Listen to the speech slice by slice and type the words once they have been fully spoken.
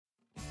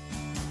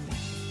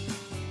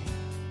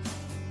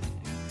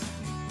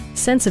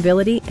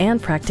Sensibility and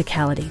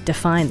practicality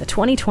define the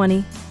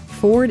 2020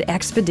 Ford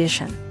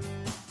Expedition.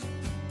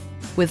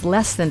 With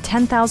less than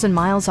 10,000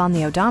 miles on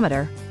the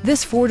odometer,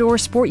 this four-door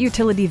sport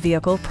utility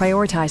vehicle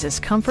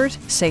prioritizes comfort,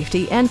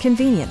 safety, and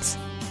convenience.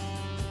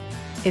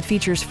 It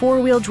features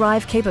four-wheel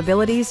drive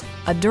capabilities,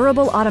 a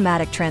durable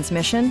automatic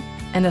transmission,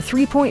 and a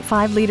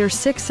 3.5-liter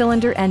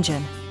six-cylinder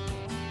engine.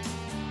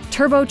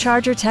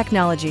 Turbocharger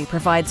technology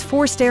provides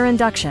forced air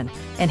induction,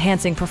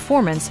 enhancing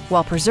performance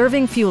while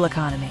preserving fuel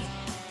economy.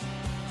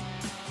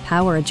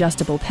 Power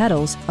adjustable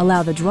pedals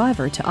allow the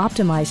driver to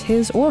optimize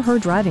his or her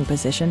driving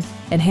position,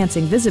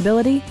 enhancing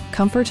visibility,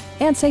 comfort,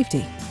 and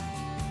safety.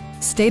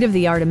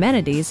 State-of-the-art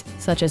amenities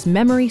such as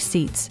memory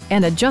seats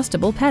and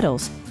adjustable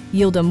pedals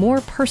yield a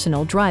more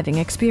personal driving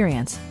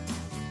experience.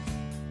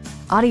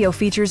 Audio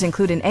features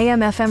include an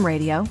AM/FM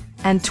radio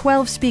and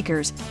 12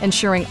 speakers,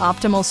 ensuring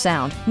optimal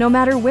sound no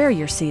matter where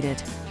you're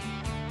seated.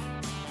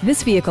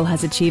 This vehicle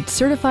has achieved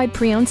certified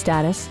pre-owned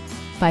status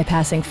by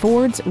passing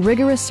Ford's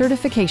rigorous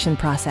certification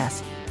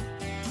process.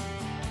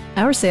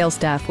 Our sales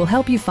staff will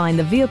help you find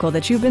the vehicle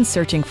that you've been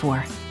searching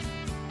for.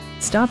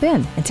 Stop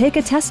in and take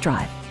a test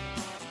drive.